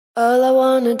All I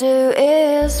wanna do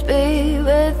is be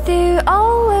with you,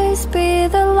 always be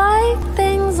the light,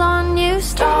 things on you,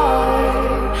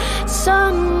 star,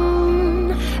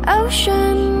 sun,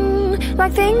 ocean,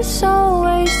 like things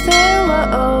always there,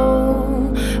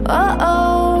 oh, oh,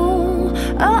 oh,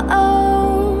 oh,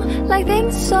 oh, like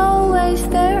things always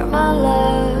there, my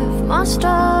love, my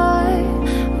star,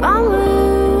 my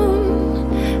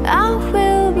moon, I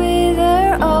will be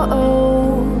there, oh,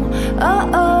 oh, oh,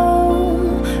 oh.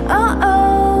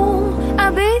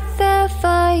 I'll be there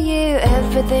for you.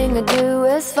 Everything I do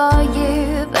is for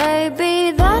you,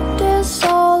 baby. That is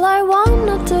all I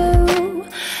wanna do.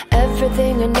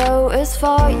 Everything I know is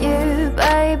for you,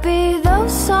 baby.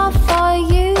 Those are for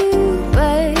you,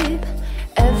 babe.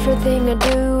 Everything I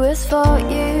do is for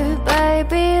you,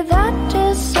 baby. That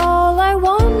is all I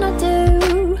wanna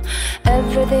do.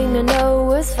 Everything I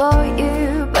know is for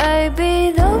you,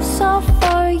 baby. Those are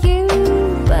for you,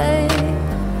 babe.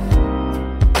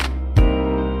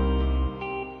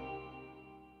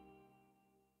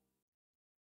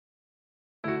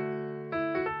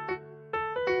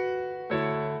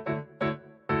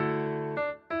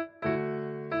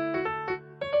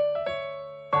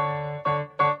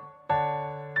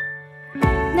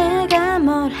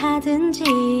 뭘 하든지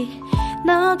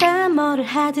너가 뭐를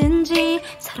하든지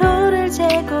서로를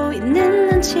재고 있는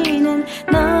눈치는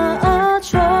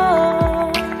넣어줘.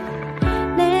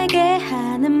 내게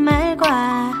하는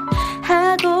말과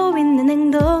하고 있는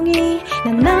행동이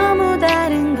난 너무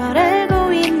다른 걸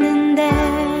알고 있는데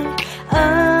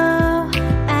Oh,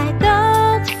 I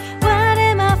don't What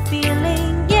am I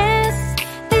feeling? Yes,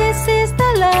 this is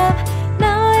the love.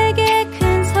 너에게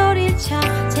큰 소리쳐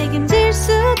책임질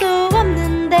수도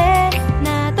없는데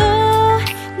나도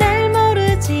날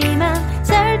모르지만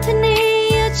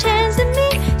Certainly you chance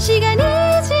me. 시간이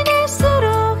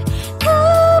지날수록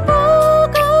더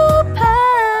보고파.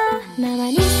 나만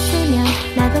있으면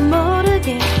나도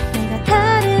모르게 내가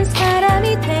다른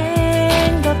사람이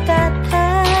된 것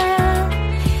같아.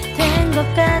 된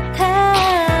것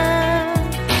같아.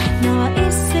 너와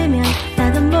있으면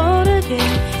나도 모르게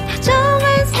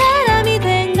다정한 사람이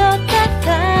된 것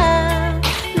같아.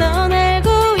 넌 알고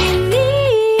있니?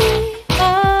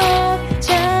 Oh,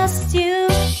 just you.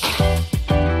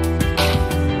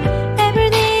 Every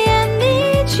day I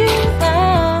need you.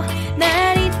 Oh,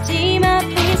 날 잊지 마,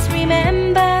 please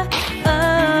remember.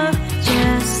 Oh,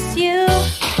 just you.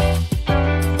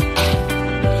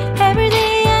 Every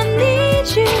day I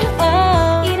need you.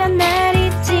 Oh, 이런 날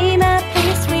잊지 마,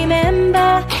 please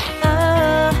remember.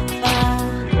 Oh, oh.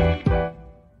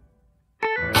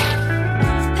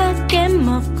 밖엔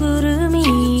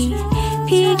먹구름이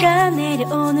비가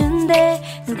내려오는데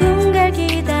누군가를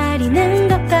기다리는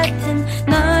것 같은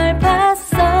널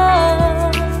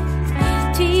봤어.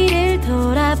 뒤를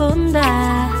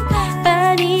돌아본다.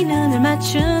 빤히 눈을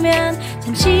맞추면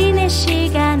잠시 내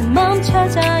시간은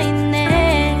멈춰져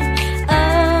있네.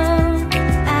 Oh,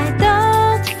 I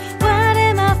don't What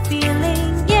am I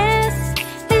feeling? Yes,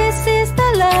 this is the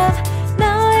love.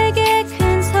 너에게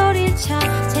큰 소리쳐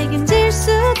책임질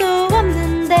수도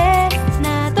없는데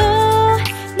나도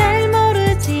날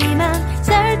모르지만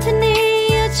Certainly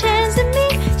you chance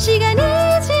me. 시간이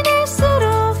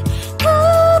지날수록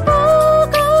더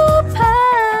보고파.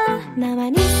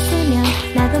 나만 있으면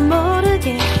나도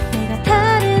모르게